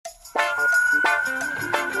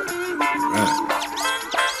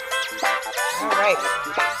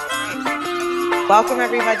Welcome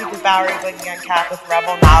everybody to Bowery Boogie Uncapped with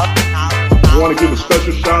Rebel Knowledge. I want to give a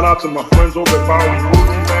special shout out to my friends over at Bowery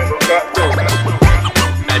Boogie, man.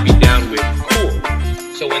 I'd be down with cool.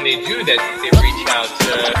 So when they do that, they reach out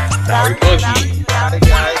to Bowery Boogie.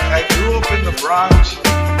 I grew up in the Bronx.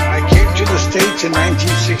 I came to the States in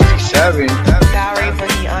 1967. Bowery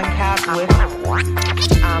Boogie Uncapped with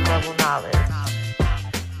Rebel Knowledge.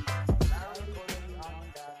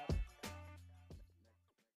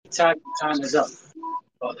 Time is up.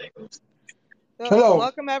 Oh, there goes. So, Hello.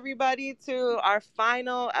 welcome everybody to our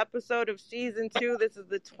final episode of season 2. This is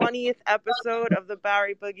the 20th episode of the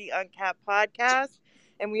Bowery Boogie Uncapped podcast,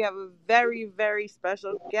 and we have a very, very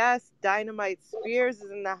special guest. Dynamite Spears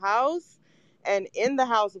is in the house, and in the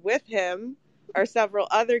house with him are several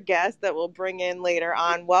other guests that we'll bring in later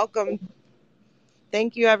on. Welcome.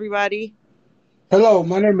 Thank you, everybody. Hello,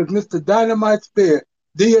 my name is Mr. Dynamite Spear.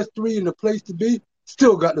 DS3 in the place to be.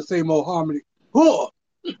 Still got the same old harmony. Oh.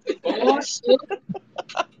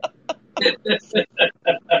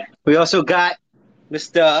 We also got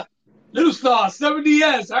Mr. Little Star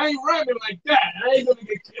 70S. I ain't rapping like that. I ain't gonna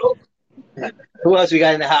get killed. Who else we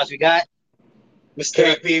got in the house? We got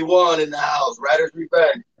Mr. KP1 in the house. Riders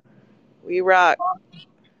Revenge. We rock.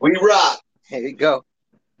 We rock. Here you go.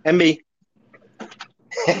 And me.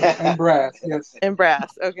 And brass, yes. And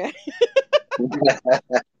brass, okay.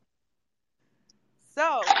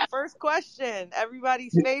 So, first question,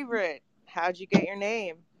 everybody's favorite. How'd you get your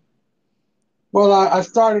name? Well, I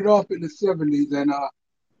started off in the 70s, and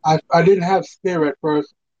I didn't have Spear at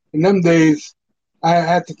first. In them days, I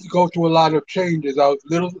had to go through a lot of changes. I was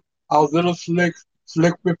little Slick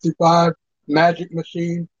 55, Magic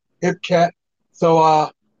Machine, Hip Cat. So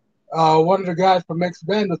one of the guys from X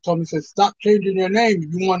Band told me, said, stop changing your name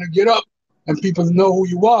if you want to get up and people know who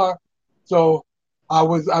you are. So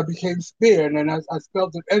I became Spear, and then I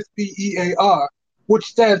spelled it S-P-E-A-R, which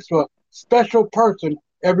stands for Special Person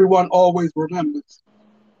Everyone Always Remembers.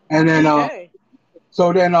 And then,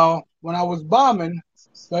 so then when I was bombing,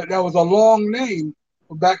 that was a long name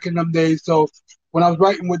back in them days. So when I was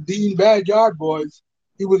writing with Dean Bad Yard Boys,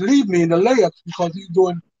 he would leave me in the layups because he's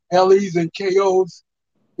doing LEs and KOs.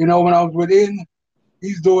 You know, when I was with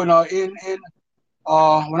he's doing in.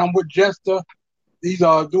 When I'm with Jester, these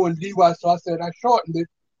are doing DY, so I said I shortened it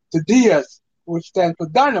to DS, which stands for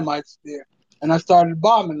Dynamite Spear, and I started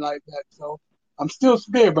bombing like that. So I'm still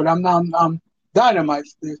Spear, but I'm Dynamite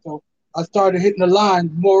Spear. So I started hitting the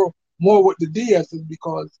lines more with the DSs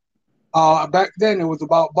because back then it was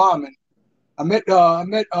about bombing. I met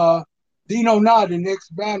Dino Nod in X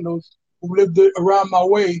Bandos, who lived around my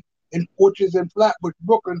way, which is in Flatbush,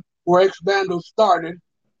 Brooklyn, where X Bandos started,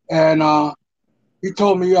 and he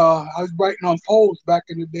told me I was writing on poles back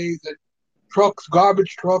in the days at trucks,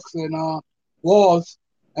 garbage trucks, and walls.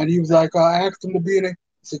 And he was like, I asked him to be in it.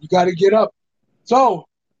 He said, you got to get up. So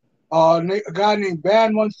a guy named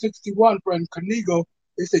Band 161 from Conigo,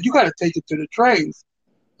 they said, you got to take it to the trains.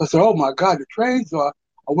 I said, oh, my God, the trains? I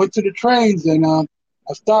went to the trains, and I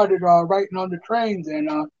started writing on the trains, and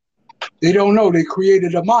they don't know. They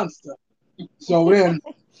created a monster. So then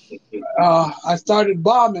I started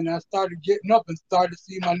bombing. I started getting up and started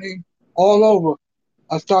seeing my name all over.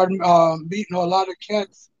 I started meeting a lot of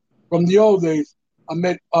cats from the old days. I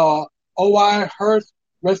met O.I. Hurst,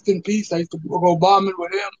 rest in peace. I used to go bombing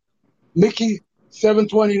with him. Mickey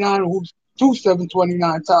 729, who's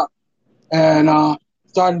 2729 top. And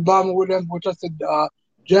started bombing with him, which I said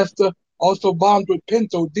Jester. Also bombed with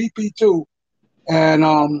Pinto, DP2. And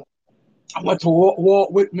I went to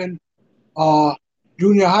Walt Whitman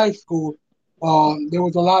Junior High School. There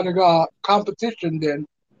was a lot of competition then.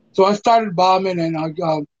 So I started bombing and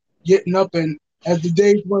getting up. And as the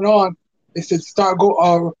days went on, they said,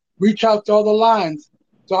 reach out to other lines.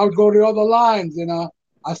 So I would go to other lines, and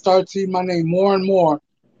I started seeing my name more and more.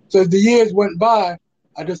 So as the years went by,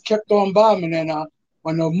 I just kept on bombing. And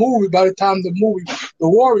by the time the movie, The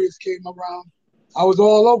Warriors came around, I was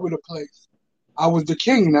all over the place. I was the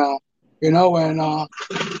king now, you know, and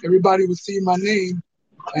everybody would see my name,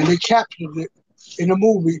 and they captured it in the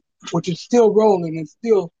movie, which is still rolling, and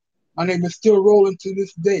still, my name is still rolling to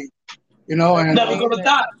this day, you know. And Never gonna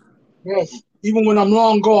die. Yes, even when I'm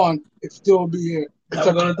long gone, it still be here.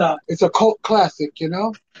 Never gonna die. It's a cult classic, you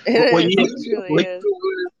know. What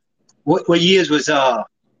years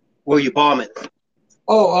were you bombing?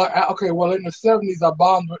 Oh, okay. Well, in the 70s, I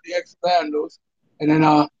bombed with the X Bandos, and then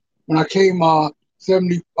when I came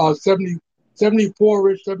 74-ish,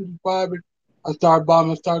 75-ish, I started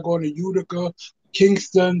bombing. I started going to Utica,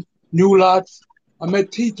 Kingston, New Lots. I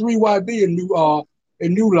met T3YB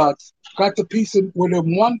in New Lots. Got to piece with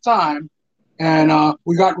him one time, and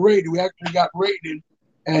we got raided. We actually got raided,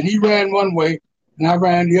 and he ran one way, and I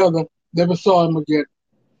ran the other. Never saw him again.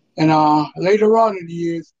 And later on in the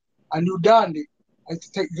years, I knew Dondi. I used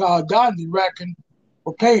to take Dondi racking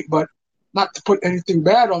for paint, but not to put anything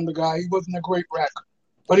bad on the guy. He wasn't a great racker,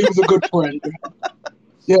 but he was a good friend.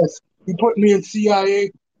 Yes, he put me in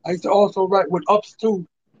CIA. I used to also write with Ups too.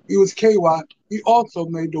 He was KY. He also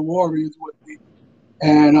made the Warriors with me.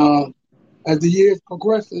 And as the years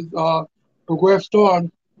progressed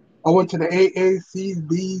on, I went to the AAs, C's,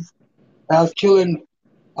 B's. I was killing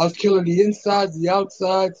the insides, the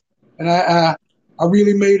outsides, and I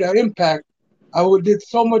really made an impact. I did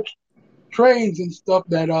so much trains and stuff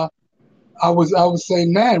that I was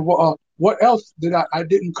saying, man, what else did I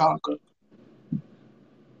didn't conquer?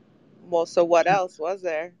 Well, so what else was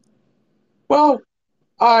there? Well,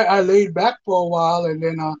 I laid back for a while, and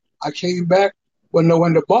then I came back when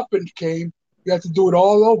the buffing came. You had to do it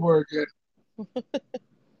all over again.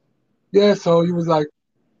 Yeah, so he was like,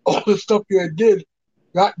 all the stuff you had did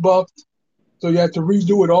got buffed, so you had to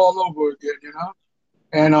redo it all over again, you know.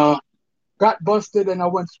 And got busted, and I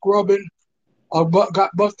went scrubbing.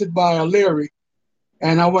 Got busted by Larry,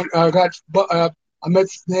 and I met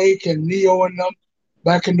Snake and Neo and them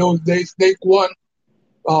back in those days. Snake won,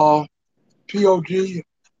 POG,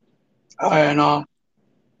 and I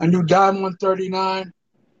knew Dime 139.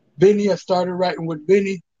 Vinny, I started writing with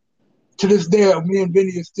Vinny. To this day, me and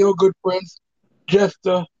Vinny are still good friends.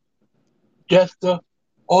 Jester.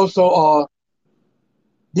 Also,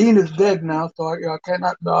 Dean is dead now, so I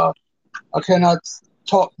cannot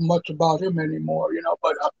talk much about him anymore, you know.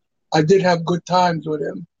 But I did have good times with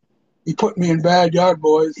him. He put me in Bad Yard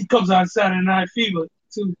Boys. He comes on Saturday Night Fever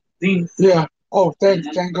too, Dean. Yeah. Oh, thank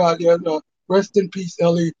God. Yeah. Rest in peace,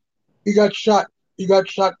 Ellie. He got shot. He got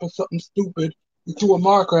shot for something stupid. He threw a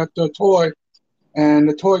marker after a toy, and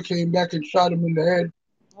the toy came back and shot him in the head.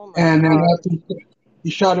 Oh and then after he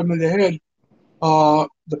shot him in the head,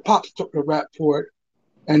 the Pops took the rap for it,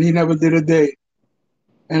 and he never did a day.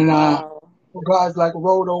 And guys like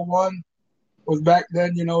Roto One was back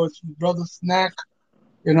then, you know, it's his brother Snack,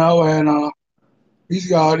 you know, and these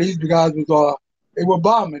guys was they were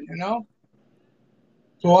bombing, you know.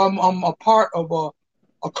 So I'm a part of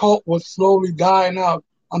a cult was slowly dying out.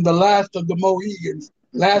 I'm the last of the Mohegans,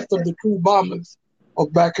 last of the true bombers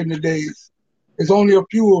of back in the days. There's only a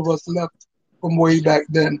few of us left from way back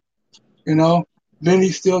then, you know.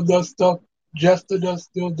 Vinny still does stuff. Jester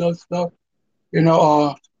still does stuff. You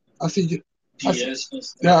know, I see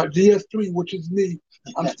DS3, which is me.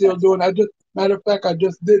 I'm still doing. Matter of fact, I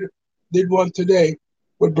just did one today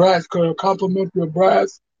with Brass, complimentary of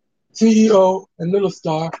Brass, CEO, and Little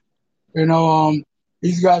Star. You know,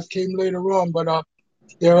 these guys came later on, but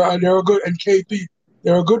they're good, and KP,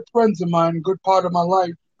 they're good friends of mine, a good part of my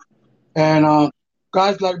life. And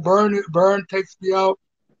guys like Burn takes me out,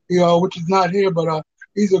 you know, which is not here, but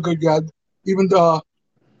he's a good guy. Even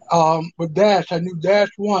with Dash, I knew Dash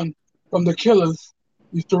 1 from the Killers.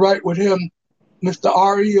 Used to write with him, Mr.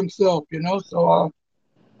 R.E. himself, you know. So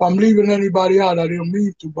if I'm leaving anybody out, I didn't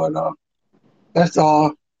mean to, but that's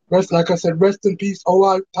like I said, rest in peace,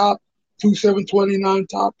 OI Top, 2729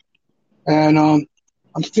 Top. And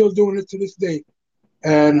I'm still doing it to this day,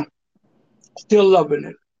 and still loving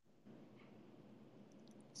it.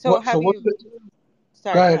 So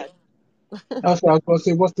Sorry, go ahead. That's what I was going to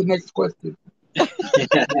say. What's the next question?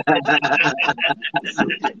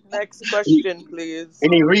 Next question, please.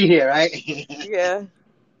 Any read here, right? Yeah.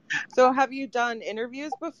 So have you done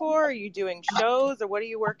interviews before? Are you doing shows, or what are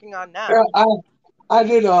you working on now? Yeah, I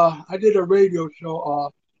did a radio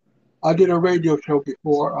show. I did a radio show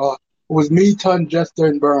before. It was me, Ton, Jester,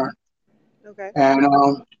 and Burn. Okay. And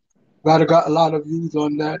got a lot of views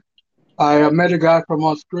on that. I met a guy from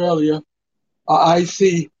Australia,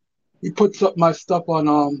 IC. He puts up my stuff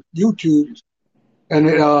on YouTube, and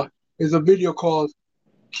it is a video called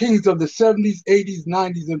Kings of the 70s, 80s,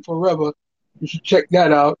 90s, and Forever. You should check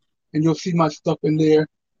that out, and you'll see my stuff in there.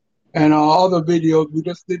 And other videos. We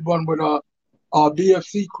just did one with our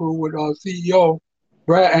BFC crew with our CEO,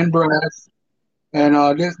 Brad and Brass. And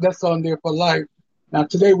that's on there for life. Now,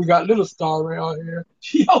 today we got Little Star right out here.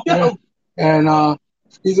 Yo. And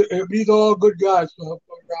these are all good guys around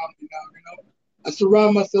me now, you know. I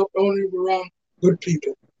surround myself only around good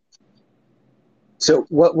people. So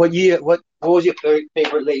what was your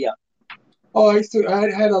favorite layup? Oh, I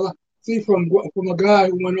had from a guy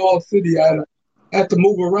who went all city. I had to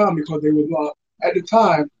move around because they were at the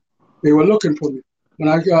time they were looking for me. When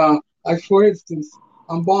like for instance,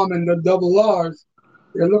 I'm bombing the double R's.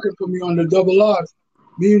 They're looking for me on the double R's.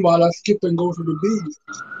 Meanwhile, I skip and go to the B's.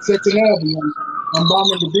 Second Avenue. I'm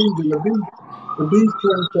bombing the B's and the B's. The beast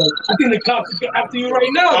trying to. I think the cops are after you right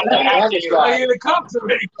now. After you. I hear the cops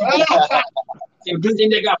already. The I beast,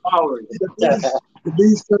 think they got powers. the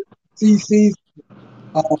beast CCs.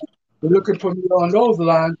 They're looking for me on those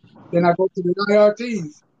lines. Then I go to the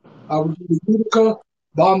IRTs. We do the Utica,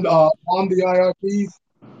 bomb the IRTs,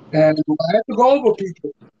 and I have to go over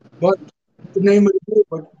people. But that's the name of the game.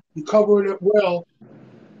 But you cover it well.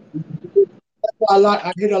 That's why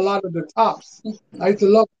I hit a lot of the tops. I used to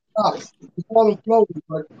love the tops. We call them floaters,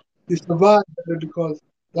 but you survive better because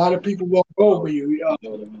a lot of people won't go over you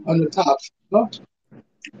on the tops. And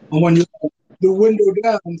when you do window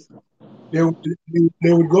downs, they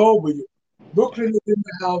would go over you. Brooklyn is in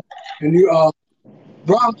the house, and you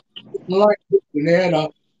Bronx didn't like Brooklyn. They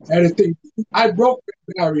had a thing. I broke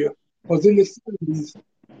that barrier because in the 70s,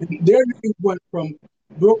 their names went from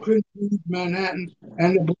Brooklyn to Manhattan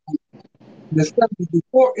and the Bronx. In the 70s,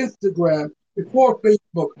 before Instagram, before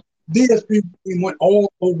Facebook, DS3 went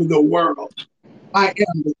all over the world. I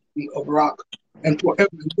am the king of rock, and forever,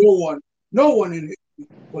 no one in history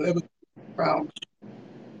will ever be crowned.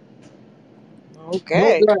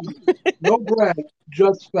 Okay. No brand,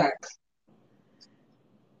 just facts.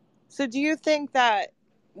 So do you think that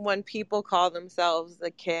when people call themselves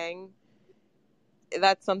the king,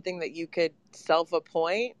 that's something that you could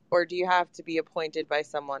self-appoint, or do you have to be appointed by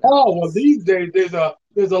someone else? Oh well, these days there's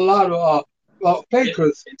a lot of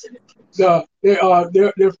fakers. They're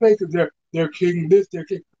fakers. They're king this, they're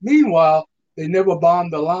king. Meanwhile, they never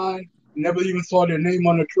bombed the line. Never even saw their name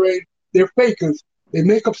on the train. They're fakers. They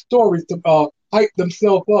make up stories to hype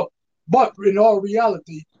themselves up. But in all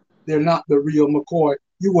reality, they're not the real McCoy.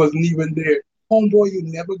 You wasn't even there, homeboy. You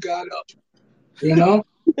never got up. You know,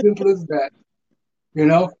 simple as that. You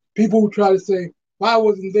know, people who try to say, "Why I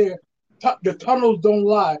wasn't there?" The tunnels don't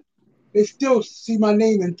lie. They still see my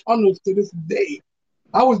name in tunnels to this day.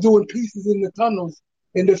 I was doing pieces in the tunnels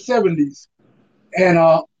in the 70s, and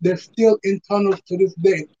they're still in tunnels to this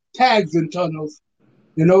day. Tags in tunnels.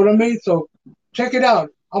 You know what I mean? So check it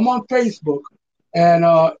out. I'm on Facebook, and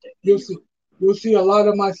you'll see a lot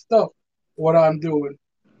of my stuff, what I'm doing,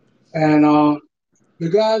 and the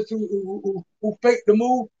guys who fake the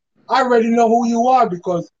move, I already know who you are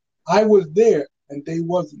because I was there and they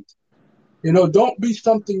wasn't. You know, don't be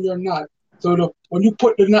something you're not. So when you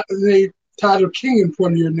put the name title king in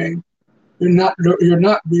front of your name, you're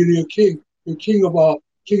not really a king. You're king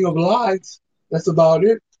of lies. That's about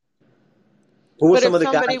it. But if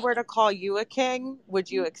somebody were to call you a king, would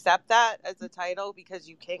you accept that as a title because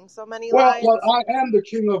you king so many lies? Well, I am the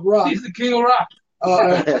king of rock. He's the king of rock.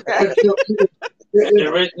 The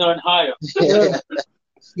original and higher.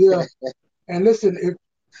 Yeah. And listen,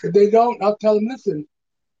 if they don't, I'll tell them, listen,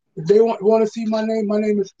 if they want to see my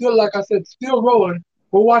name is still, like I said, still rolling.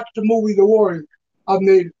 Go watch the movie The Warriors. I've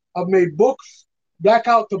made books,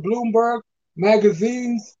 Blackout to Bloomberg,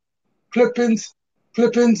 magazines, clippings,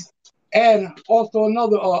 and also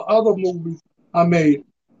other movies I made.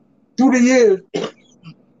 Through the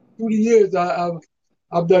years,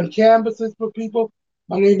 I've done canvases for people.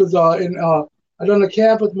 My name is I done a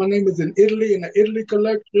canvas. My name is in Italy in the Italy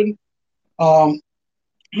collection.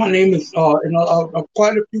 My name is in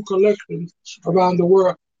quite a few collections around the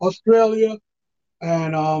world, Australia,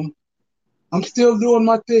 and I'm still doing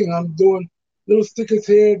my thing. I'm doing little stickers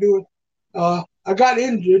here. I got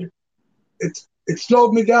injured. It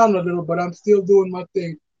slowed me down a little, but I'm still doing my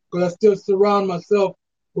thing because I still surround myself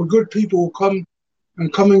with good people who come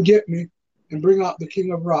and get me and bring out the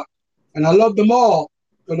King of Rock. And I love them all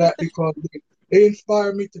for that because they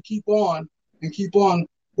inspire me to keep on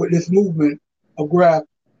with this movement of graph.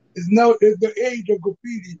 It's the age of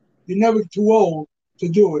graffiti. You're never too old to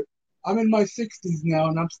do it. I'm in my 60s now,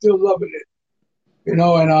 and I'm still loving it. You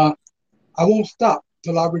know, and I won't stop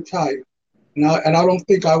till I retire, and I don't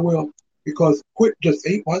think I will because quit just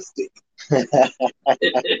ain't one stick.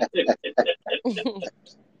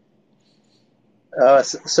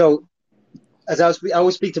 So as I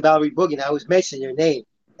always speak to Valerie Boogie, and I always mention your name.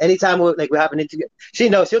 Anytime we have an interview, she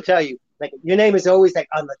knows. She'll tell you, like, your name is always like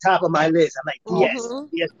on the top of my list. I'm like, yes,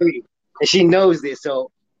 DS3, and she knows this.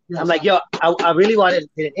 So I'm like, yo, I really wanted to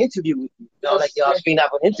get an interview with you. You know, like, yo, I was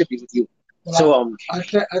have an interview with you. So I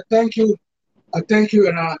thank you,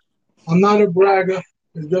 and I'm not a bragger.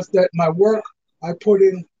 It's just that my work I put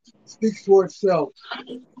in speaks for itself,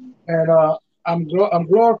 and I'm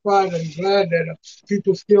glorified and glad that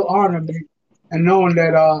people still honor me and knowing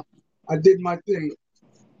that I did my thing.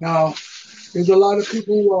 Now, there's a lot of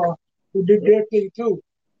people who did their thing too.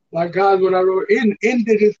 Like guys, when I wrote in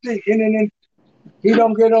did his thing, in. He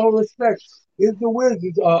don't get no respect. Is the Wiz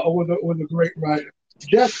was a great writer.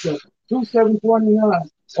 Jester, 2729.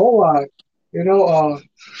 Oh, You know,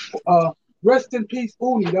 rest in peace,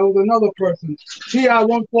 Uni. That was another person. TI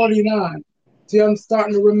 149. See, I'm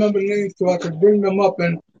starting to remember names so I could bring them up,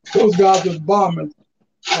 and those guys was bombers.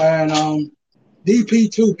 And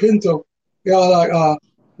DP2 Pinto, yeah, like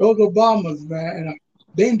those are bombers, man. And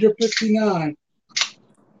Danger 59.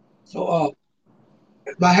 So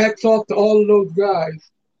my hats off to all of those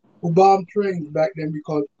guys who bombed trains back then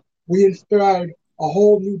because we inspired a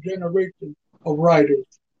whole new generation of writers.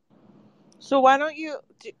 So why don't you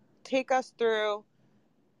take us through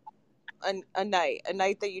a night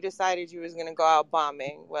that you decided you was going to go out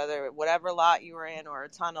bombing, whatever lot you were in or a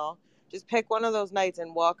tunnel. Just pick one of those nights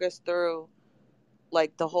and walk us through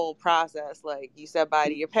like the whole process. Like you said bye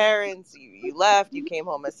to your parents, you left, you came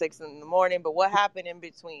home at 6 a.m, but what happened in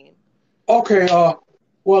between? Okay,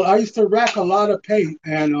 well, I used to rack a lot of paint,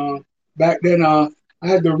 and back then I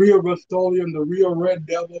had the real Rust-Oleum, the real Red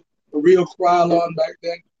Devil, the real Krylon back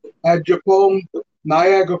then. I had Japone,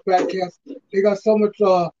 Niagara Fat Cats. They got so much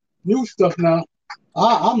new stuff now.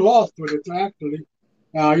 I'm lost with it, actually.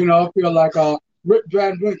 You know, I feel like Rip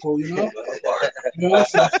Van Winkle, you know?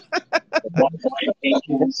 So,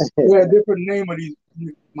 we had a different name of these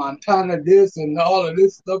Montana this and all of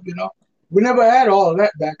this stuff, you know? We never had all of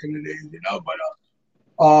that back in the days, you know? But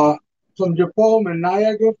from Japone and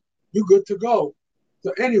Niagara, you good to go.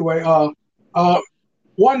 So anyway,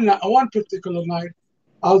 one particular night,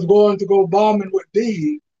 I was going to go bombing with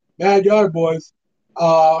Dean, Bad Yard Boys.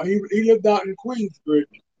 He lived out in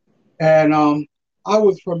Queensbridge, and I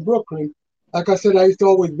was from Brooklyn. Like I said, I used to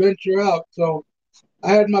always venture out. So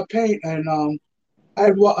I had my paint, and I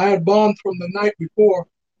had bombed from the night before.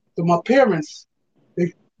 So my parents,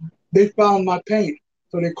 they found my paint.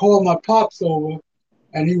 So they called my pops over,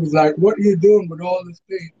 and he was like, "What are you doing with all this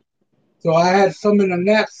paint?" So I had some in a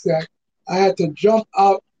knapsack. I had to jump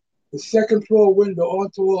out the second floor window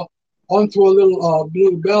onto a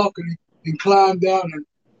little balcony and climb down and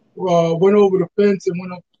went over the fence and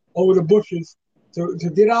went over the bushes to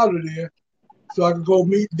get out of there so I could go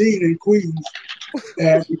meet Dean in Queens,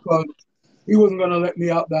 and because he wasn't going to let me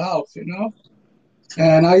out the house, you know.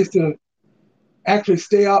 And I used to actually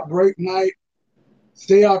stay out break night,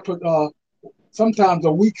 stay out for sometimes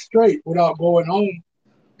a week straight without going home,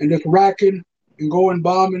 and just racking and going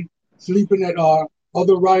bombing, sleeping at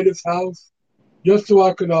other writers' house, just so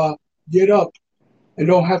I could get up and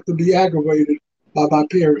don't have to be aggravated by my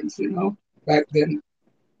parents, you know, back then.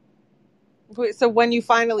 So when you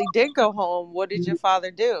finally did go home, what did your father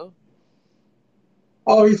do?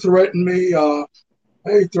 Oh, he threatened me.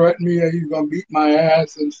 He threatened me that he's gonna beat my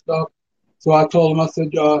ass and stuff. So I told him, I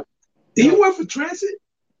said, Did you work for Transit?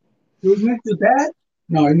 Excuse me? Your dad?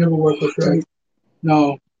 No, he never worked for Transit.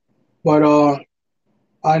 No, but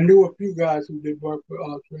I knew a few guys who did work for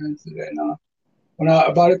Transit, and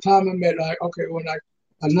by the time I met,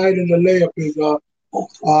 a night in the layup is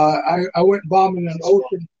I went bombing on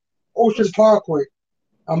Ocean Parkway.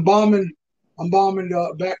 I'm bombing.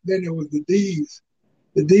 Back then it was the D's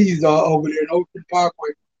over there in Ocean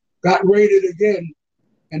Parkway. Got raided again,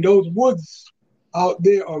 and those woods out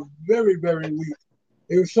there are very, very weak.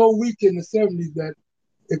 They were so weak in the 70s that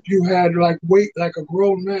if you had like weight like a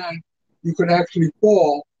grown man, you could actually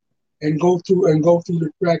fall and go through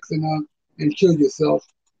the tracks and kill yourself.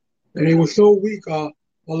 And they were so weak,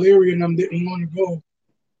 Valeria and them didn't want to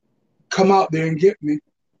come out there and get me.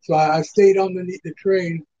 So I stayed underneath the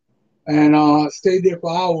train and stayed there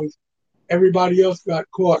for hours. Everybody else got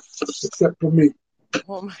caught except for me.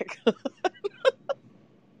 Oh my God.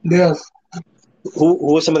 Yes. Who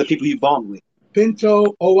were some of the people you bombed with?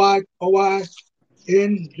 Pinto, OI,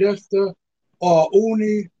 Jester,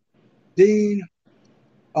 Uni, Dean,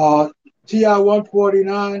 TI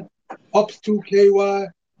 149, Ups 2KY,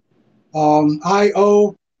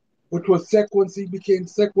 IO, which was Sec 1C, became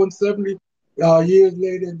Sec 170 years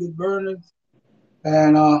later and did Burners,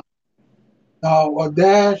 and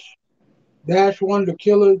Dash One, The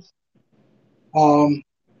Killers.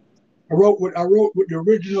 I wrote with the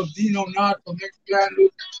original Dino Knot from X Scandal,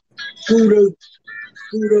 Scooter.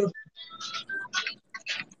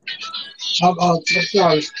 I'm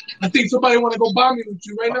sorry. I think somebody want to go bombing with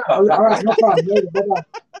you right now. All right, no problem. Later,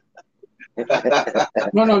 bye-bye.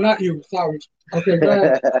 No, not you. Sorry. Okay, go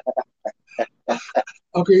ahead.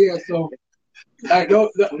 Okay, yeah. So that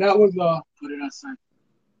was What did I say?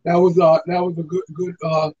 that was a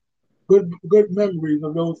good memories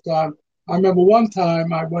of those times. I remember one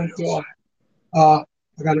time I went to I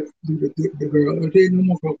gotta do the girl.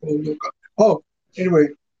 Oh, anyway,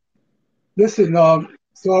 listen.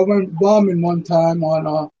 So I went bombing one time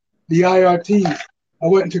on the IRT. I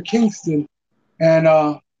went to Kingston, and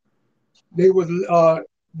they was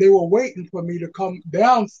they were waiting for me to come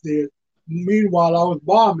downstairs. Meanwhile, I was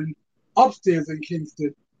bombing upstairs in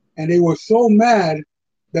Kingston, and they were so mad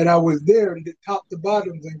that I was there and did top to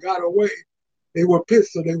bottoms and got away. They were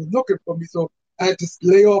pissed, so they was looking for me. So I had to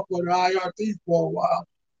lay off on the IRTs for a while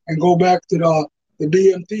and go back to the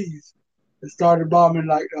BMTs and started bombing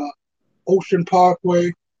like Ocean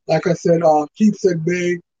Parkway, like I said, Keepsake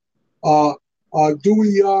Bay, Dewey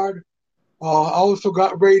Yard. I also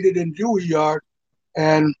got raided in Dewey Yard,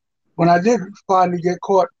 and when I did finally get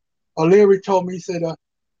caught, Larry told me, he said,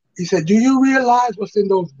 do you realize what's in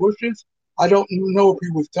those bushes? I don't know if he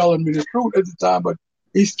was telling me the truth at the time, but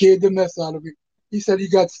he scared the mess out of me. He said he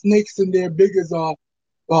got snakes in there big as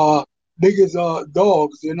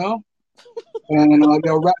dogs, you know, and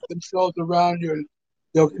they'll wrap themselves around you and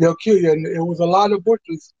they'll kill you. And it was a lot of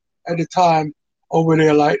bushes at the time over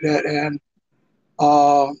there like that, and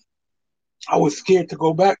I was scared to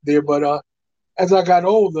go back there. But as I got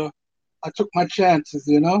older, I took my chances,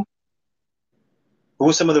 you know. Who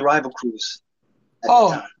were some of the rival crews at the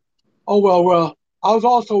time? Well, I was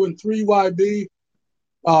also in 3YB.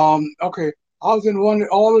 Okay, I was in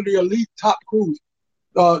all of the elite top crews.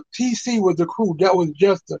 TC was the crew that was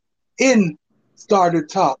just started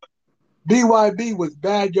top. BYB was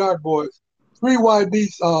Bad Yard Boys. 3YB,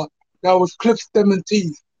 that was Cliff Stem and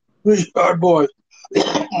T's, 3 Yard Boys.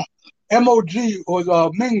 MOG was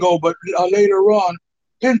Mingo, but later on,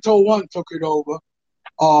 Pinto One took it over.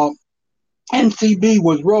 NCB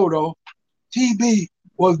was Roto. TB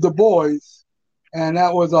was the boys, and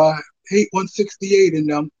that was Hate 168 in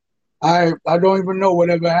them. I don't even know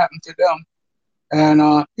whatever happened to them,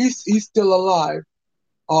 and he's still alive.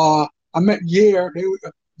 I met Year.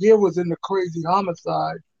 Year was in the Crazy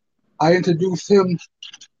Homicide. I introduced him.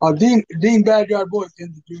 Dean Bad Yard Boys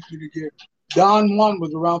introduced me to Year. Don One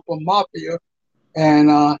was around for Mafia,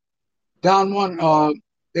 and Don One,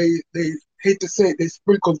 they hate to say it, they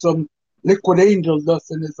sprinkled some liquid angel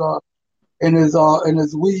dust in his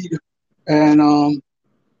weed, and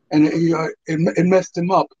it messed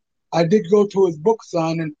him up. I did go to his book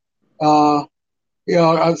signing. I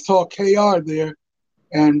saw KR there,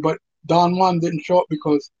 but Don Juan didn't show up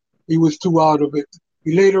because he was too out of it.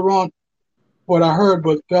 He later on, what I heard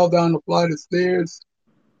was fell down the flight of stairs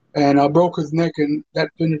and broke his neck, and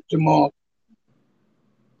that finished him off.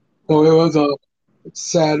 So it was it's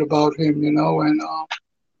sad about him, you know, and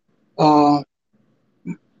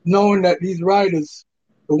knowing that these writers,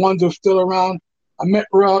 the ones who are still around, I met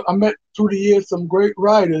through the years some great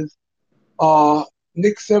writers.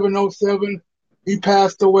 Nick 707, he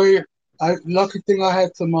passed away. Lucky thing I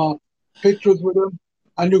had some pictures with him.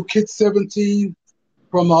 I knew Kid 17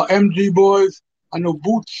 from MG Boys. I know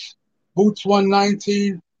Boots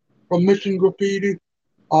 119 from Mission Graffiti.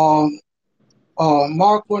 Mark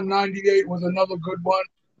 198 was another good one.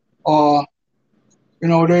 You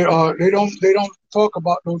know, they don't talk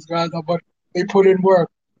about those guys, but they put in work.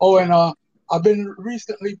 Oh, and I've been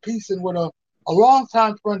recently piecing with a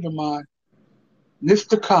longtime friend of mine,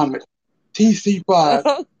 Mr. Comet, TC5.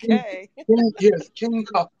 Okay. King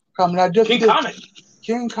Comet.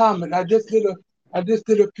 King Comet. I just did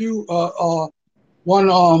a few one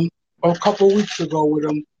a couple weeks ago with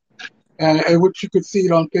him, and which you could see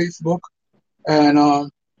it on Facebook. And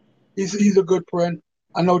he's a good friend.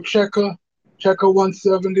 I know Checker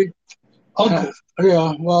 170. Uncle.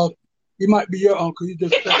 Yeah, well, he might be your uncle. He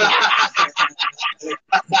just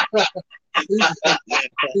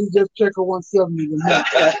he's just Checker 170 to me.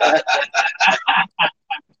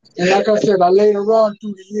 And like I said, later on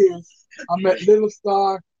through the years, I met Little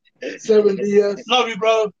Star, 7DS. Love you,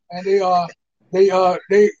 bro. And they're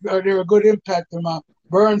a good impact on my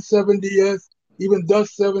Burn 7DS, even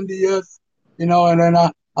Dust 7DS, you know. And then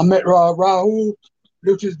I met Rahul,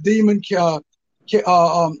 which is Demon. He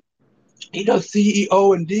does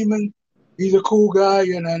CEO and Demon. He's a cool guy.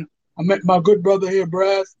 And then I met my good brother here,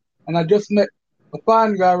 Brass, and I just met a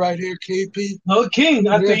fine guy right here, KP. No king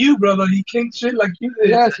after you, brother. He king shit like you did.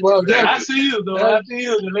 Yes, well, yes. After you, though. After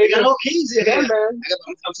you, the We lady. got no kings here. Yeah, man.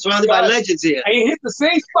 I'm surrounded by legends here. And you hit the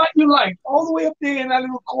same spot you like, all the way up there in that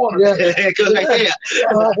little corner. Yeah. Goes right there.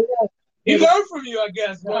 He learned from you, I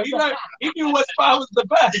guess. Bro. He knew what spot was the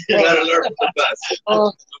best. You gotta learn from the best.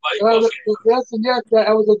 Yes,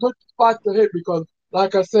 that was a good spot to hit because,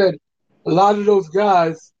 like I said, a lot of those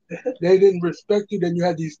guys, they didn't respect you. Then you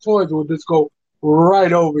had these toys that would just go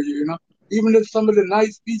right over you, you know. Even if some of the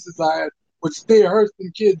nice pieces I had with Spear,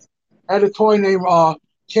 Hurston kids, I had a toy named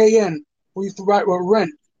KN who used to write with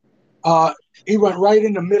Rent. He went right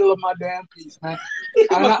in the middle of my damn piece, man. He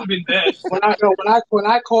must have been dead. When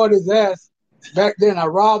I caught his ass back then, I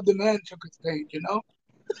robbed him and took his page, you know.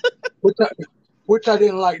 which I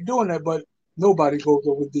didn't like doing that, but nobody goes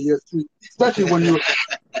over DS3, especially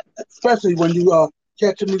when you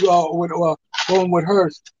catching me with going with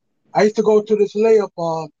Hearst. I used to go to this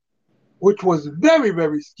layup, which was very,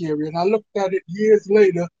 very scary, and I looked at it years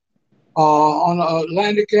later on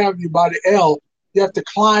Atlantic Avenue by the L. You have to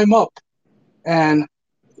climb up, and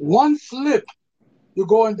one slip, you're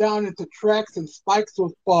going down into tracks and spikes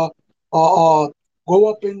will go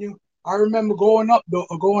up in you. I remember going up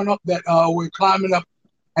that we're climbing up,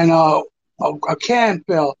 and a can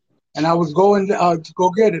fell, and I was going to go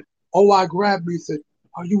get it. Oh, I grabbed me and said,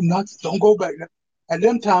 "Are you nuts? Don't go back there." At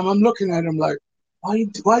them time, I'm looking at him like, why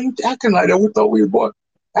you acting like that? We thought we were boys.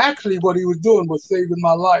 Actually, what he was doing was saving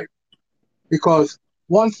my life, because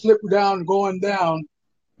one slip down, going down,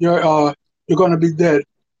 you're going to be dead.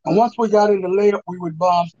 And once we got in the layup, we would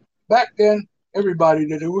bomb. Back then, everybody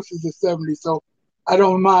did it. This is the 70s, so I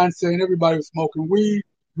don't mind saying everybody was smoking weed,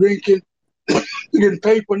 drinking. We didn't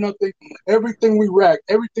pay for nothing. Everything we racked,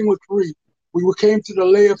 everything was free. We came to the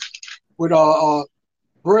layup with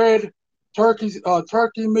bread, turkey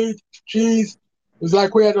meat, cheese. It was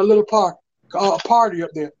like we had a little party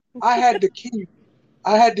up there. I had the key.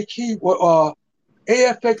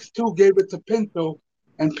 AFX2 gave it to Pinto,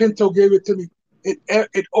 and Pinto gave it to me.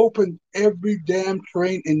 It opened every damn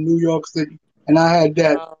train in New York City, and I had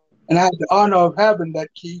that. Wow. And I had the honor of having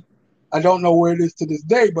that key. I don't know where it is to this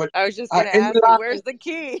day, but I was just going to ask you, where's the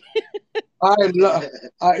key? I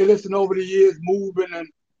listened over the years, moving and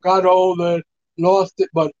got older, lost it,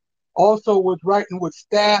 but also was writing with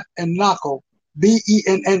Staff and Nako,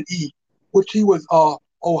 Benne, which he was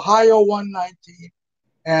Ohio 119,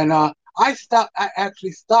 and I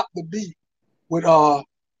actually stopped the beat with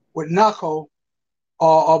Nako,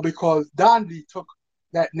 because Dondi took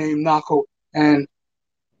that name Nako, and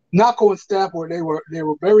Nako and Staff they were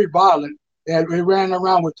very violent. They ran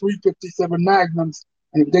around with 357 Magnums,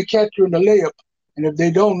 and if they catch you in the layup, and if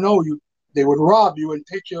they don't know you, they would rob you and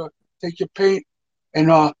take your paint,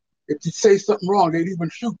 and if you say something wrong, they'd even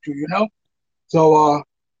shoot you, you know. So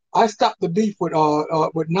I stopped the beef with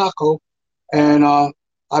Nako, and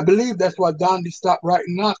I believe that's why Dondi stopped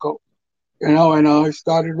writing Nako, you know, and he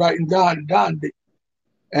started writing Dondi.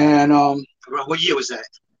 And what year was that?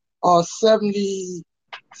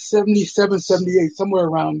 77, 78, somewhere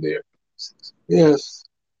around there. Yes.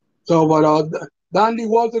 So, but Dondi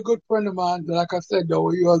was a good friend of mine. Like I said, though,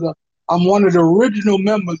 I'm one of the original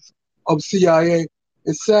members of CIA.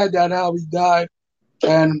 It's sad that how he died.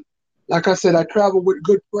 And like I said, I traveled with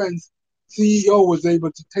good friends. CEO was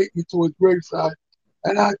able to take me to his graveside.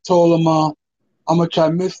 And I told him how much I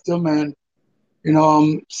missed him. And, you know,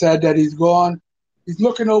 I'm sad that he's gone. He's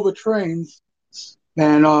looking over trains.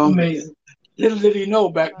 And amazing. Little did he know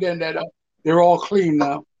back then that they're all clean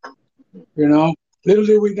now. You know, little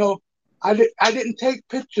did we know. I didn't take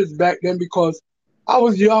pictures back then because I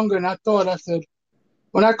was younger, and I said,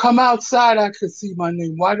 when I come outside, I could see my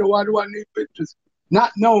name. Why do I need pictures?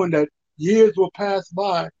 Not knowing that years will pass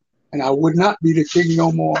by, and I would not be the king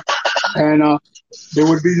no more, and there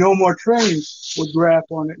would be no more trains with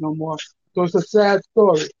graph on it no more. So it's a sad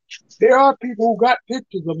story. There are people who got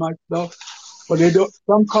pictures of my stuff, but they don't.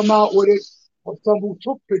 Some come out with it, or some who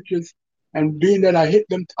took pictures, and being that I hit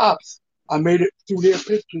them tops, I made it through their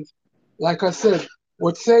pictures. Like I said,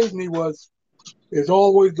 what saved me is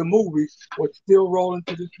always the movie, what's still rolling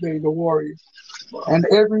to this day, The Warriors. And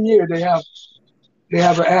every year they have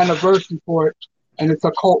an anniversary for it, and it's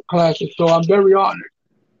a cult classic. So I'm very honored,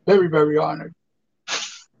 very, very honored.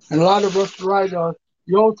 And a lot of us the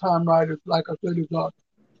old time writers, like I said,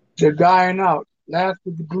 they're dying out. Last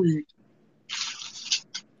of the breed.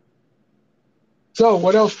 So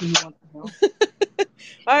what else do you want to know?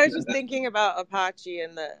 I was just thinking about Apache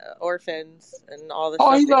and the orphans and all the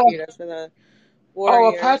stuff that he does for the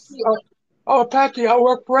Warriors. Apache,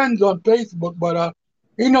 we're friends on Facebook, but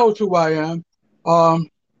he knows who I am.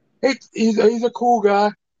 He's a cool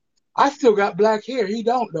guy. I still got black hair. He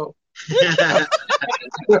don't though.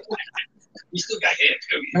 You still got hair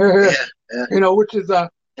too. Yeah. You know, which is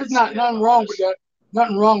there's nothing wrong with that.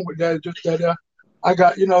 Nothing wrong with that. It's just that I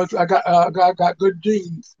got good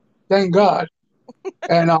genes. Thank God.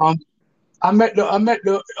 And I met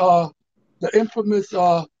the infamous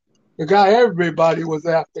the guy everybody was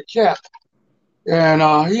after, Cap, and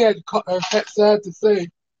he had sad to say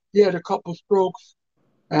he had a couple strokes,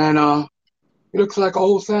 and he looks like an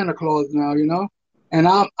old Santa Claus now, you know. And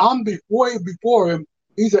I'm way before him.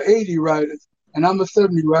 He's an 80 rider, and I'm a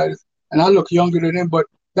 70 rider, and I look younger than him. But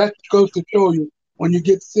that goes to show you, when you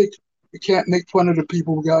get sick, you can't make fun of the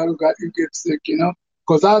people who got you get sick, you know.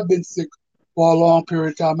 Because I've been sick for a long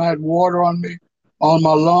period of time. I had water on me, on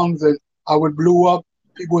my lungs, and I would blew up.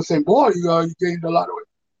 People would say, "Boy, you gained a lot of weight."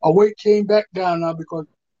 My weight came back down now because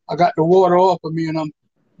I got the water off of me and I'm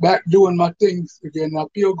back doing my things again. I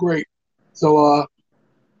feel great. So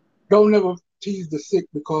don't ever tease the sick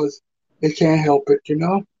because they can't help it, you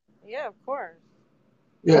know? Yeah, of course.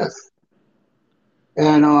 Yes.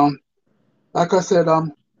 And like I said,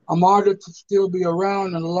 I'm honored to still be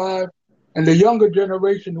around and alive. And the younger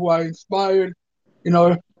generation who I inspired, you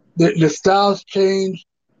know, the styles changed.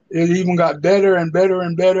 It even got better and better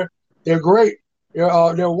and better. They're great.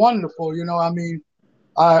 They're wonderful. You know, I mean,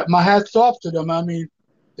 my hat's off to them. I mean,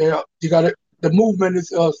 you got it. The movement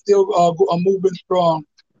is still moving strong.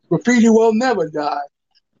 Graffiti will never die,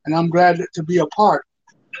 and I'm glad to be a part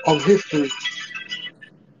of history.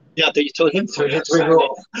 Yeah, you told him to hit three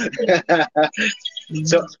roll.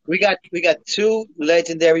 So we got two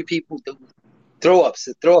legendary people, the throw up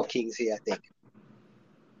kings here, I think.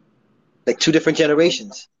 Like two different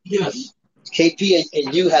generations. Yes. KP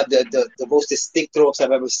and you have the most distinct throw ups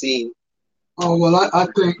I've ever seen. Oh well, I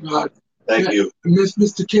thank God. Thank you.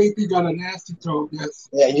 Mr. KP got a nasty throw. Yes.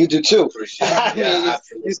 Yeah, you do too. Appreciate it. I mean,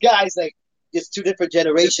 these guys like just two different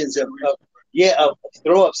generations of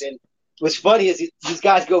throw ups, and what's funny is these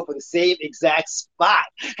guys go for the same exact spot.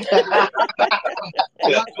 Like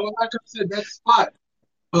I said, that spot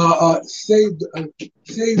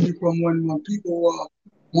saved me from when people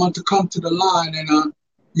want to come to the line and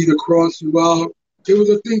either cross you out. There was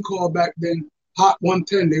a thing called back then Hot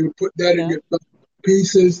 110. They would put that in your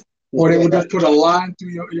pieces, or they would just put a line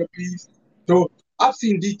through your piece. So I've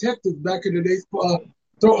seen detectives back in the days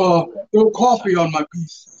throw coffee on my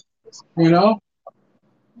piece, you know?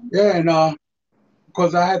 Yeah, and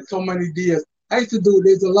because I had so many DS.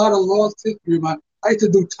 There's a lot of lost history, man. I used to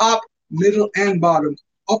do top, middle, and bottom,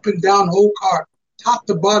 up and down whole car, top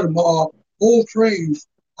to bottom, whole trains.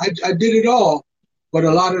 I did it all, but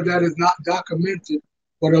a lot of that is not documented,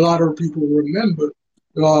 but a lot of people remember.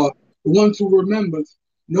 The ones who remember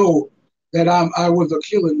know that I was a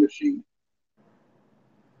killing machine.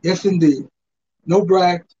 Yes, indeed. No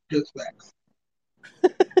brag, just facts.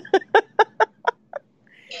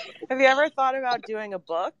 Have you ever thought about doing a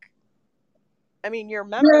book? I mean, your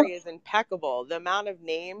memory is impeccable. The amount of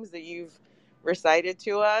names that you've recited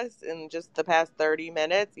to us in just the past 30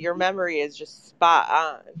 minutes, your memory is just spot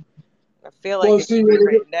on. I feel like it should be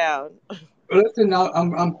written down. Listen,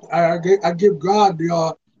 I give God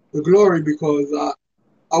the glory because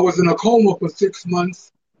I was in a coma for 6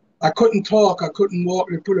 months. I couldn't talk. I couldn't walk.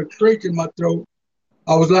 They put a trach in my throat.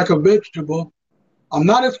 I was like a vegetable. I'm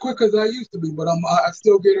not as quick as I used to be, but I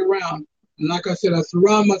still get around. And like I said, I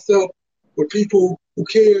surround myself with people who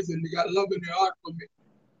cares and they got love in their heart for me,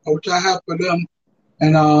 which I have for them.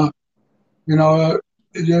 And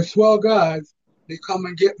they're swell guys. They come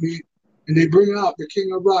and get me, and they bring out the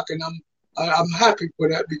King of Rock, and I'm happy for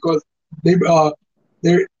that because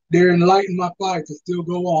they're enlightened my fire to still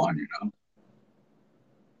go on, you know.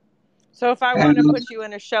 So if I want to put you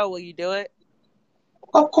in a show, will you do it?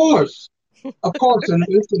 Of course. And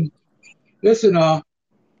listen.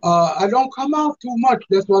 I don't come out too much.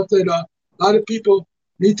 That's why I said a lot of people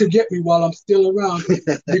need to get me while I'm still around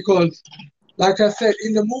because, like I said,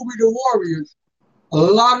 in the movie The Warriors, a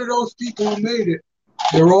lot of those people who made it,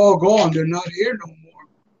 they're all gone. They're not here no more.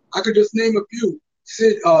 I could just name a few: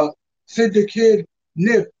 Sid the Kid,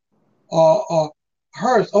 Nif,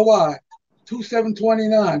 Hearst, OI,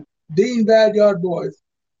 2729, Dean Bad Yard Boys,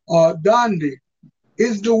 Dondi,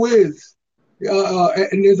 Is the Wiz,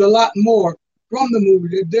 and there's a lot more from the movie.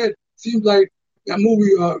 They're dead. Seems like that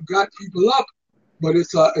movie got people up, but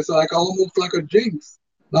it's like almost like a jinx.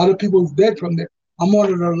 A lot of people's dead from there. I'm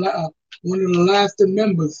one of the lasting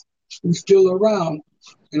members who's still around,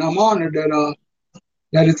 and I'm honored that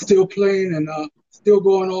it's still playing and still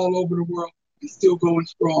going all over the world and still going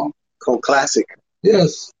strong. Cult classic.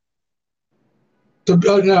 Yes.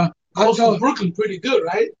 Also, Brooklyn pretty good,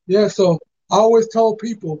 right? Yeah. So I always tell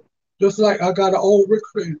people, just like I got an old Rick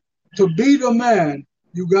thing, to be the man,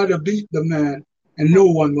 you got to beat the man, and no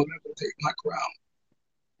one will ever take my crown.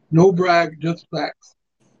 No brag, just facts.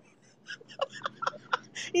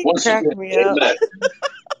 You crack me up.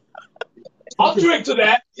 I'll drink to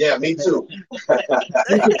that. Yeah, me too.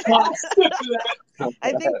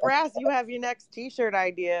 I think Brass, you have your next T-shirt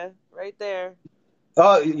idea right there.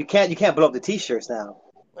 Oh, you can't blow up the T-shirts now.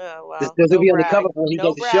 Oh well. This will be on the cover when he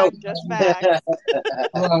does the show. Just facts.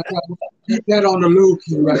 Keep that on the low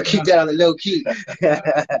key, right? Keep that on the low key.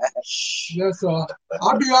 Yes,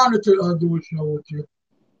 I'll be honored to do a show with you.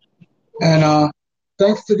 And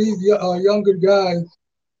thanks to these younger guys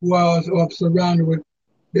who I was surrounded with,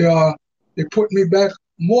 they put me back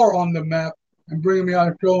more on the map and bring me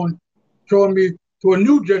out showing showing me to a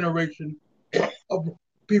new generation of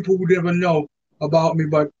people who never know about me.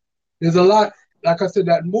 But there's a lot, like I said,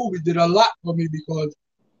 that movie did a lot for me because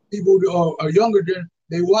people who are younger than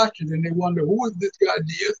they watch it and they wonder, who is this guy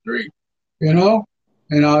DS3? You know?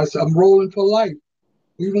 And I'm rolling for life.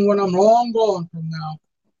 Even when I'm long gone from now,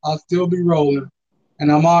 I'll still be rolling.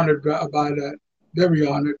 And I'm honored by that. Very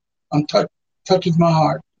honored. Touches my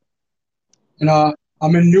heart. And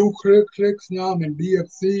I'm in new cliques now. I'm in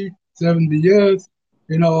BFC, 70 years.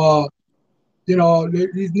 These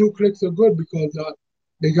new cliques are good because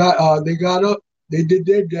they got up, they did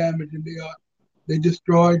their damage, and they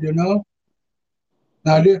destroyed. Now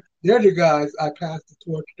they're the guys I pass the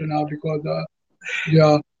torch to now because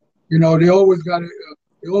they always got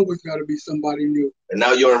to be somebody new. And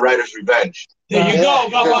now you're in Writer's Revenge. There you go.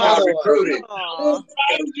 Got recruited. Aw.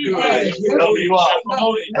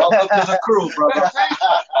 Welcome to the crew, brother.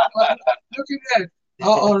 Look at that.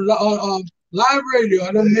 On live radio,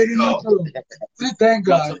 I done made it through. Thank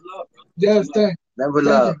God. Yes,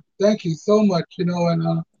 thank you so much.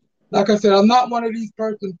 And like I said, I'm not one of these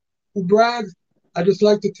persons who brags. I just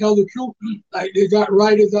like to tell the truth. Like they got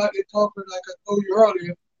writers out there talking, like I told you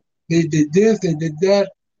earlier. They did this, they did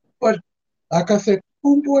that. But like I said,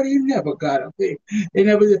 homeboy, he never got up there.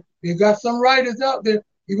 They got some writers out there,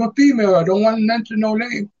 even female. I don't want to mention no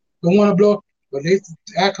name. Don't want to blow. But they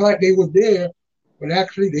act like they were there, but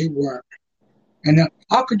actually they weren't. And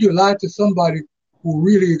how could you lie to somebody who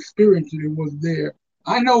really experienced it and was there?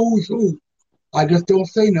 I know who's who. I just don't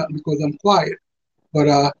say nothing because I'm quiet. But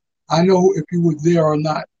I know if he was there or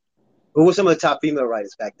not. Who were some of the top female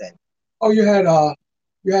writers back then? Oh, you had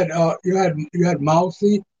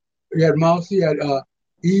Mousy, you had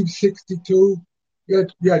Eve 62, you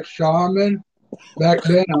had Charmin back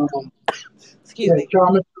then. Excuse me.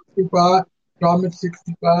 Charmin 65.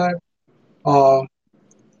 What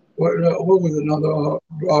was another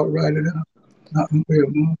writer?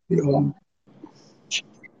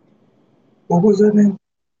 What was her name?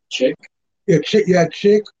 Chick. Yeah,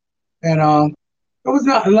 Chick, and it was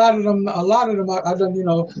not a lot of them. A lot of them, I done.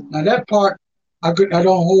 Now that part, I don't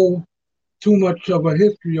hold too much of a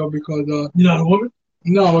history of because You're not a woman?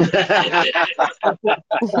 no, of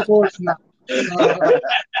course not.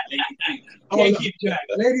 Can't keep track.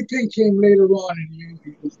 Lady Pink came later on in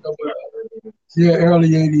the 80s and stuff. Early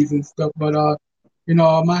 80s and stuff. But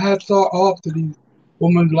my hats are off to these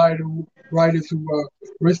women writers who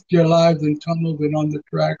risk their lives in tunnels and on the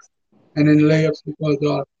tracks and in layups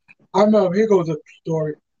because I remember, here goes a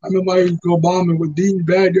story. I remember I used to go bombing with Dean's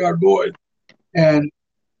Backyard Boys, and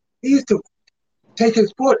he used to take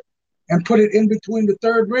his foot and put it in between the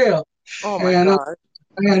third rail. Oh my God.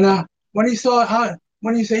 And when he saw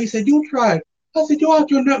he said, "You tried." I said, "You out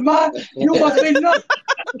your nut, man? You must be nuts."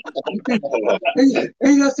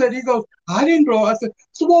 he just said, he goes, "I didn't grow." I said,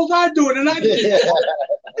 "Suppose I do it," and I did.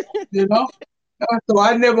 So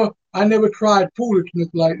I never tried foolishness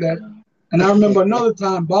like that. And I remember another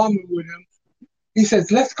time bombing with him. He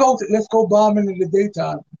says, let's go bombing in the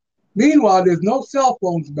daytime. Meanwhile, there's no cell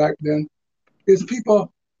phones back then. There's people,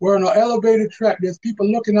 we're on an elevated track. There's people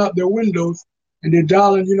looking out their windows and they're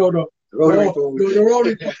dialing, the rotary phone.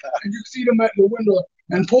 And you see them at the window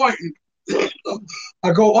and pointing.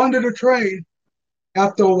 I go under the train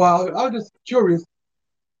after a while. I was just curious.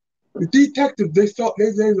 The detectives,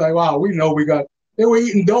 they like, wow, we know we got. They were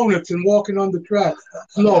eating donuts and walking on the track.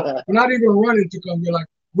 Slow. Not even running to come. They're like,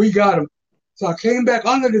 we got them. So I came back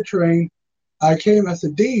under the train. I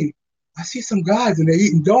said, Dean, I see some guys and they're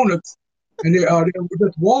eating donuts and they were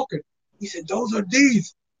just walking. He said, those are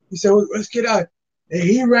D's. He said, well, let's get out. And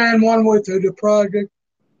he ran one way to the project.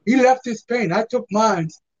 He left his paint. I took mine.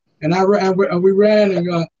 And we ran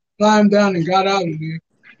and climbed down and got out of there.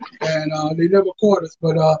 And they never caught us.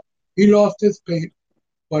 But he lost his paint.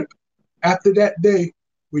 But after that day,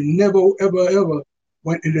 we never, ever, ever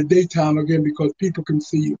went in the daytime again because people can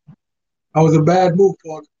see you. I was a bad move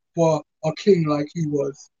for a king like he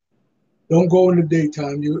was. Don't go in the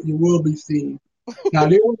daytime. You will be seen. Now,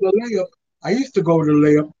 there was a layup. I used to go to the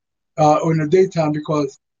layup in the daytime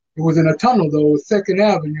because it was in a tunnel, though. It was 2nd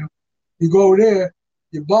Avenue. You go there,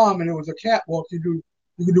 you bomb, and it was a catwalk. You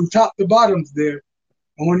can do top to bottoms there.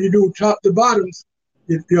 And when you do top to bottoms,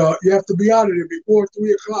 you have to be out of there before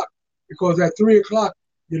 3 o'clock. Because at 3 o'clock,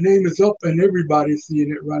 your name is up and everybody's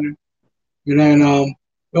seeing it running. And then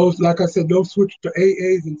those, like I said, those switched to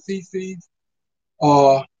AAs and CCs,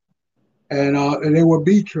 and they were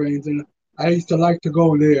B trains. And I used to like to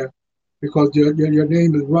go there because your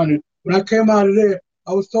name is running. When I came out of there,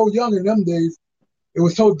 I was so young in them days. It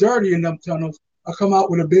was so dirty in them tunnels. I come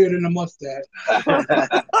out with a beard and a mustache.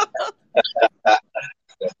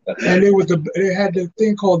 and they had the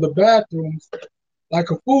thing called the bathrooms. Like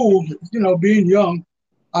a fool, being young,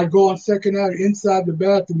 I'd go on Second Avenue inside the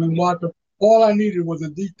bathroom and watch them. All I needed was a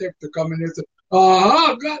detective come in and say,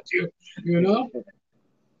 got you,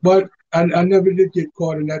 But I never did get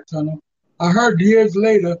caught in that tunnel. I heard years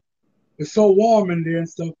later, it's so warm in there and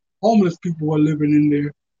stuff, homeless people were living in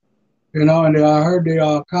there, and I heard they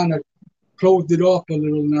kind of closed it off a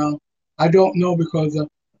little now. I don't know because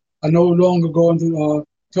I no longer go into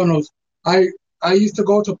tunnels. I used to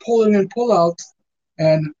go to pull-in and pull-outs,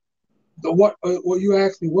 and what you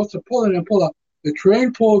asked me, what's a pull-in and pull-out? The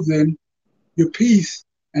train pulls in your piece,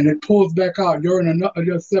 and it pulls back out. You're in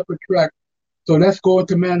another separate track. So that's going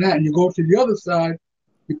to Manhattan. You go to the other side,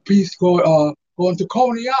 your piece going to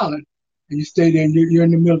Coney Island, and you stay there, and you're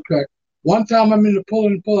in the middle track. One time I'm in the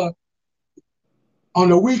pull-in and pull-out. On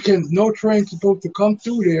the weekends, no train's supposed to come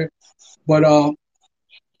through there, but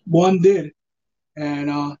one did, and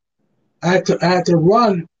I had to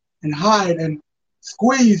run and hide and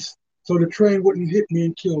squeeze so the train wouldn't hit me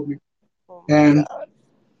and kill me. And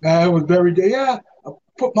I was very there. Yeah, I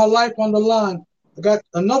put my life on the line. I got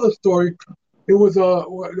another story. It was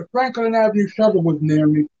the Franklin Avenue shuttle was near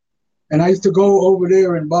me, and I used to go over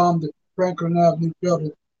there and bomb the Franklin Avenue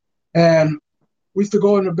shuttle. And we used to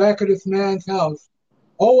go in the back of this man's house.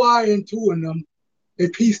 OI and two of them, they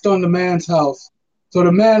pieced on the man's house. So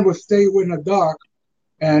the man would stay in the dark,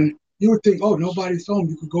 and you would think, oh, nobody's home.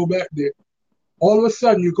 You could go back there. All of a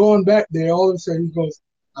sudden, you're going back there. All of a sudden, he goes,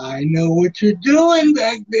 I know what you're doing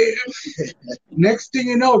back there. Next thing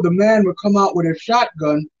you know, the man would come out with a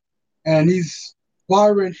shotgun, and he's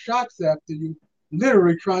firing shots after you,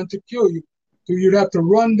 literally trying to kill you. So you'd have to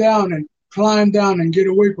run down and climb down and get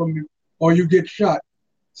away from him, or you get shot.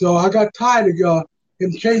 So I got tired of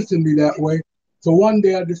him chasing me that way. So one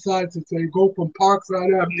day I decided to say, go from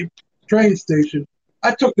Parkside Avenue train station.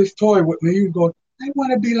 I took this toy with me. He was going, I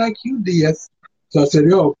want to be like you, DS. So I said,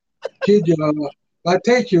 yo, kid, if I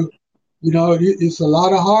take you, it's a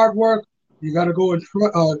lot of hard work. You got to go in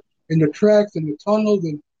the tracks and the tunnels,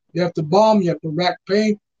 and you have to bomb, you have to rack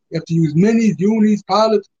paint, you have to use minis, unis,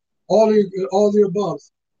 pilots, all the above.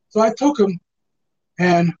 So I took him,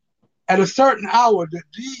 and at a certain hour, the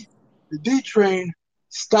D train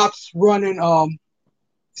stops running,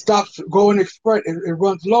 stops going express. It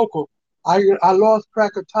runs local. I lost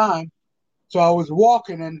track of time, so I was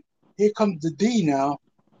walking, and here comes the D now,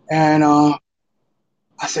 and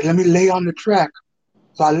I said, let me lay on the track.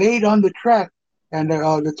 So I laid on the track, and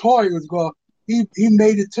the toy was going. He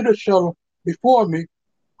made it to the shuttle before me,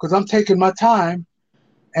 because I'm taking my time,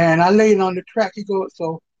 and I laid on the track. He goes,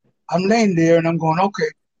 so I'm laying there, and I'm going, okay,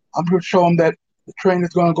 I'm going to show him that the train is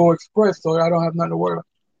going to go express, so I don't have nothing to worry about.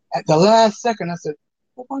 At the last second, I said,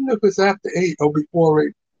 I wonder if it's after 8 or before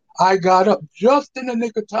 8. I got up just in the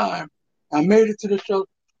nick of time. I made it to the shuttle.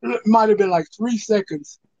 It might have been like 3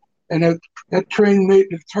 seconds, and that train made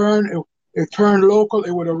the turn. It turned local.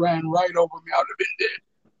 It would have ran right over me. I would have been dead.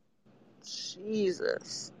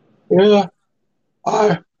 Jesus. Yeah.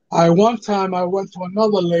 One time I went to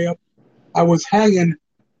another layup. I was hanging,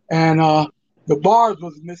 and the bars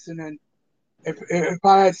was missing. And if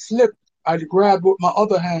I had slipped, I'd grab with my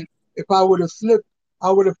other hand. If I would have slipped,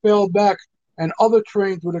 I would have fell back, and other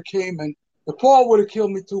trains would have came, and the fall would have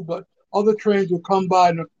killed me too. But other trains would come by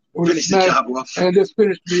and and just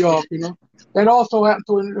finish me off. That also happened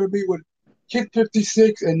to me with Kit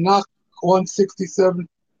 56 and Knock 167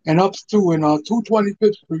 and Ups 2 and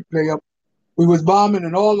 225th Street layup. We was bombing,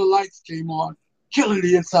 and all the lights came on, killing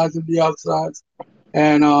the insides and the outsides.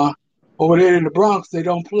 And over there in the Bronx, they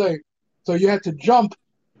don't play. So you had to jump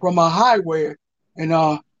from a highway. And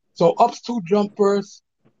so Ups 2 jumped first,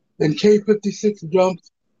 then K56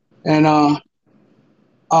 jumped, and Knock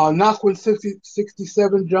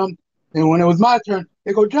 167 jumped. And when it was my turn,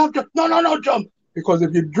 they go, jump, jump. No, jump. Because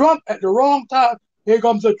if you jump at the wrong time, here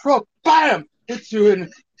comes a truck, bam, hits you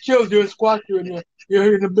and kills you and squats you, and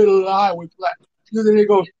you're in the middle of the highway flat. And then they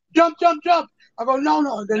go, jump, jump, jump. I go,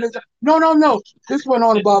 no. Then they say, no. This went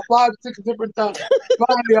on about 5, 6 different times.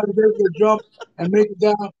 Finally, I was able to jump and make it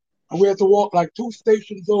down, and we had to walk like 2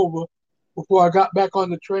 stations over before I got back on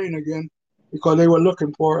the train again, because they were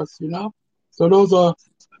looking for us, So those are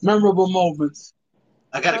memorable moments.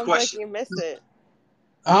 I got a question. Sounds like you miss it.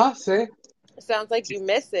 Say? It sounds like you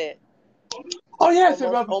miss it. Oh, yes.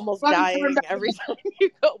 Almost dying every time you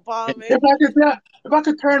go bombing. If I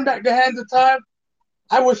could turn back the hands of time,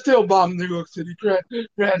 I would still bomb New York City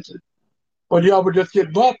Transit. But y'all would just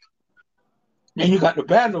get bucked. And you got the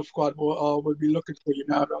Vandal Squad would be looking for you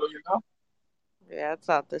now, though, Yeah, it's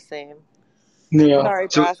not the same. Yeah. Sorry,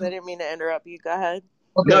 Brass, I didn't mean to interrupt you. Go ahead.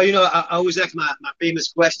 Okay. No, I always ask my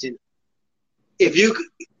famous question. If you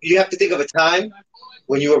have to think of a time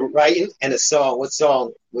when you were writing and a song, what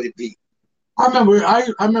song would it be? I remember I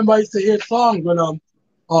used to hear songs when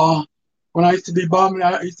I used to be bombing.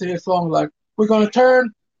 I used to hear songs like "We're gonna turn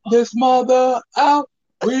this mother out."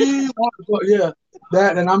 We want to go, yeah,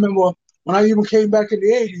 that. And I remember when I even came back in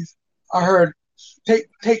the '80s, I heard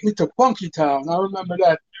 "Take Me to Funky Town." I remember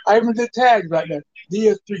that. I even did tags like that.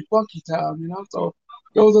 DS3 Funky Town, So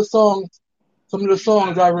those are songs. Some of the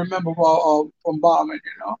songs I remember from bombing.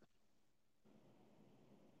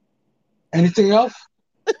 Anything else?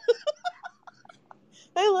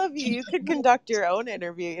 I love you. You could conduct your own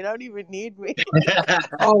interview. You don't even need me.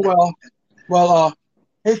 Oh well.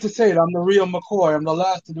 Hate to say it, I'm the real McCoy. I'm the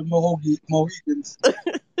last of the Mohegans.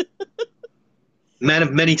 Man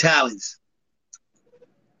of many talents.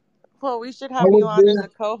 Well, we should I have you was on as a there.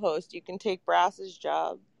 co-host. You can take Brass's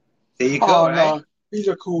job. There you go, Oh right? no, he's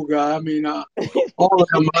a cool guy. I mean, all of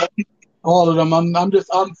them, all of them.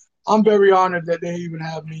 I'm very honored that they even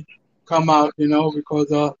have me come out.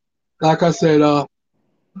 Because like I said,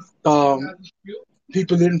 um,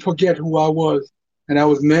 people didn't forget who I was, and that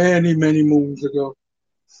was many, many moons ago.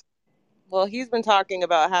 Well, he's been talking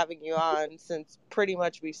about having you on since pretty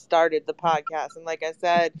much we started the podcast, and like I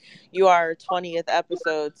said, you are our 20th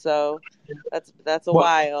episode, so that's a But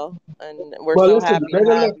while, and we're but so listen, happy to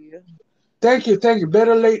better late. have you. Thank you.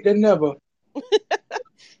 Better late than never.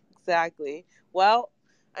 Exactly. Well,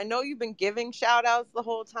 I know you've been giving shout outs the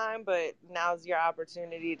whole time, but now's your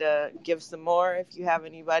opportunity to give some more if you have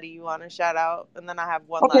anybody you want to shout out. And then I have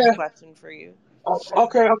one last Okay. question for you.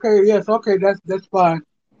 Okay, yes, okay, that's fine.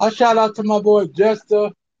 I shout out to my boy Jester.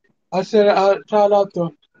 I shout out to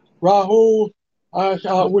Rahul,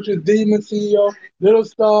 which is Demon CEO, Little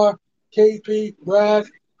Star, KP, Brad,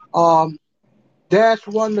 um, Dash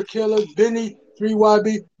One, the Killer, Benny,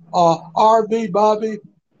 3YB, RB, Bobby.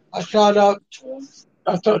 I shout out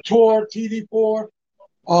to Tor, TD4.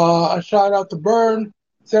 I shout out to Burn,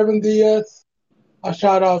 7DS. I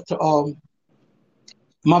shout out to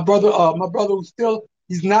my brother who's still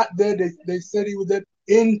he's not dead. They said he was dead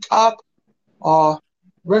in top. Uh,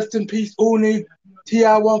 rest in peace, Uni,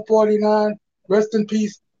 TI 149. Rest in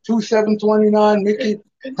peace, 2729, Mickey,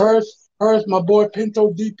 Hurst, my boy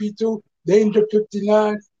Pinto DP2, Danger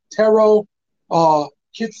 59, Taro,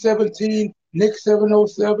 Kid 17, Nick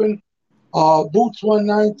 707, Boots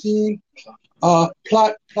 119,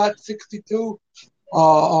 Plot 62.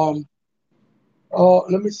 Let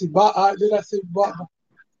me see. Did I say Bob?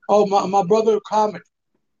 Oh, my brother Comet,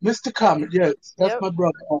 Mr. Comet. Yes, that's Yep. my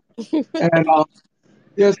brother. And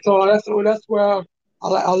yes, so that's where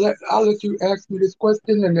I'll let you ask me this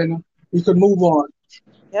question, and then we can move on.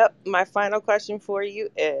 Yep. My final question for you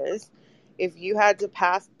is if you had to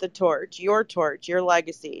pass the torch, your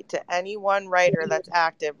legacy, to any one writer that's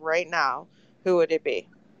active right now, who would it be?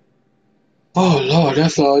 Oh Lord,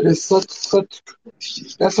 that's such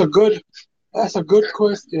that's a good that's a good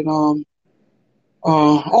question. No,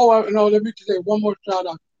 let me just say one more shout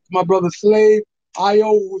out to my brother Slave, IO,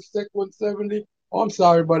 who was Sec 170. Oh, I'm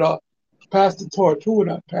sorry, but pass the torch. Who would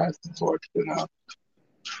I pass the torch to now?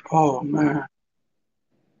 Oh man,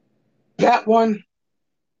 that one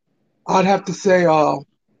I'd have to say. I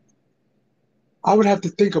would have to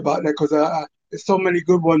think about that because there's so many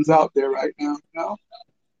good ones out there right now.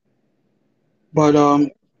 But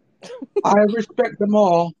I respect them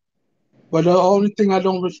all. But the only thing I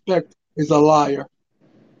don't respect is a liar.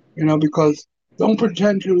 Because don't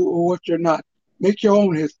pretend to what you're not. Make your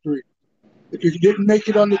own history. If you didn't make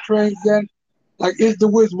it on the trains, then, like Is the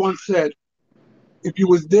Wiz once said, if you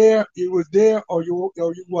was there, or you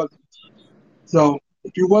wasn't. So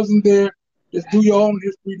if you wasn't there, just do your own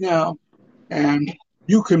history now, and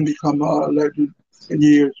you can become a legend in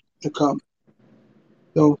years to come.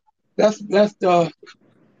 So that's the.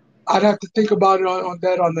 I'd have to think about it on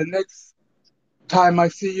that on the next time I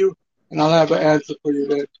see you, and I'll have an answer for you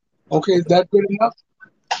then. Okay, is that good enough?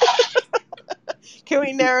 Can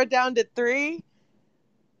we narrow it down to 3?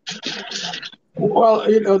 Well,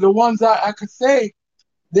 the ones I could say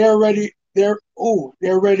they're ready. They're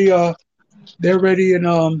ready in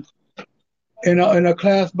a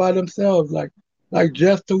class by themselves. Like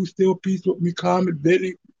Jester, who still peace with me, Comet,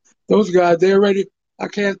 Benny, those guys. They're ready. I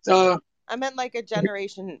can't. I meant like a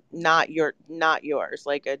generation not yours,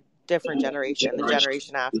 like a different generation, the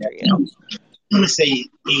generation after you. I'm gonna say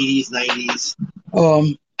 80s, 90s.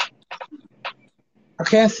 I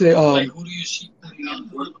can't say. Who do you see putting on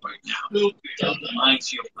work right now? That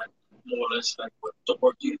reminds you of more or less like what the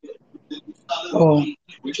work you did.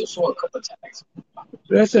 We just saw a couple of times.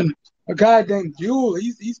 Listen, a guy named Jewel,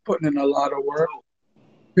 he's putting in a lot of work.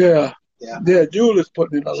 Yeah. Yeah. Yeah, Jewel is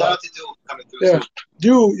putting in a Shout lot. out to Duke coming through. Yeah.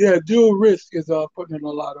 Too. Jewel Risk is putting in a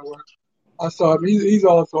lot of work. I saw him. He's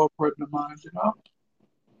also a friend of mine, you know?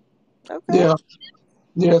 Okay. Yeah.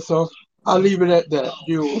 Yeah, so I'll leave it at that.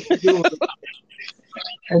 Jewel.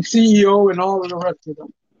 And CEO and all of the rest of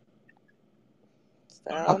them.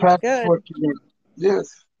 I Sounds pass the good. torch to them.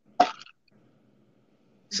 Yes.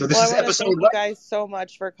 So this Well, is I want to episode thank you what? guys so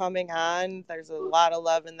much for coming on. There's a lot of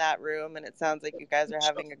love in that room, and it sounds like you guys are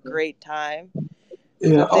having a great time.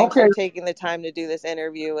 Yeah. So thanks Okay. for taking the time to do this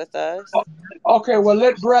interview with us. Okay. Well,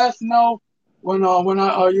 let Brass know when you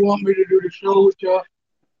want me to do the show with you,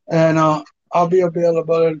 and I'll be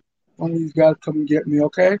available when these guys come and get me.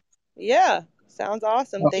 Okay. Yeah, sounds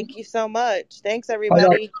awesome. Thank you so much. Thanks, All right.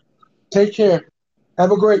 everybody. Take care.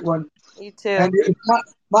 Have a great one. You too. And it's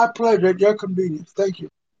my pleasure at your convenience. Thank you.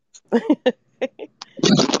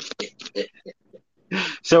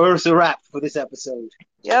 So it's a wrap for this episode.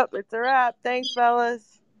 Yep, it's a wrap. Thanks,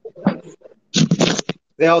 fellas.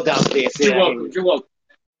 They're all downstairs. You're welcome. You're welcome.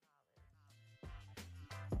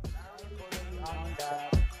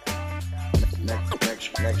 Next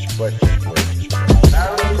question, please.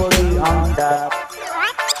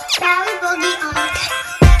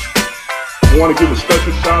 I want to give a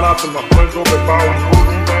special shout out to my friends over at Bowery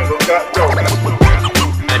Movie, man. They got, yo,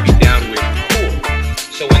 I'd be down with cool.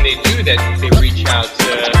 So when they do that, they reach out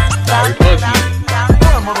to Barry Boogie.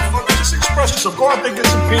 yeah, motherfucker, just express yourself. Go out there, get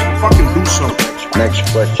some paint, and fucking do something. Next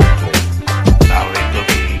question, please. Bowery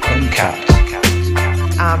Boogie Uncapped.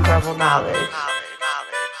 I'm Rebel Knowledge.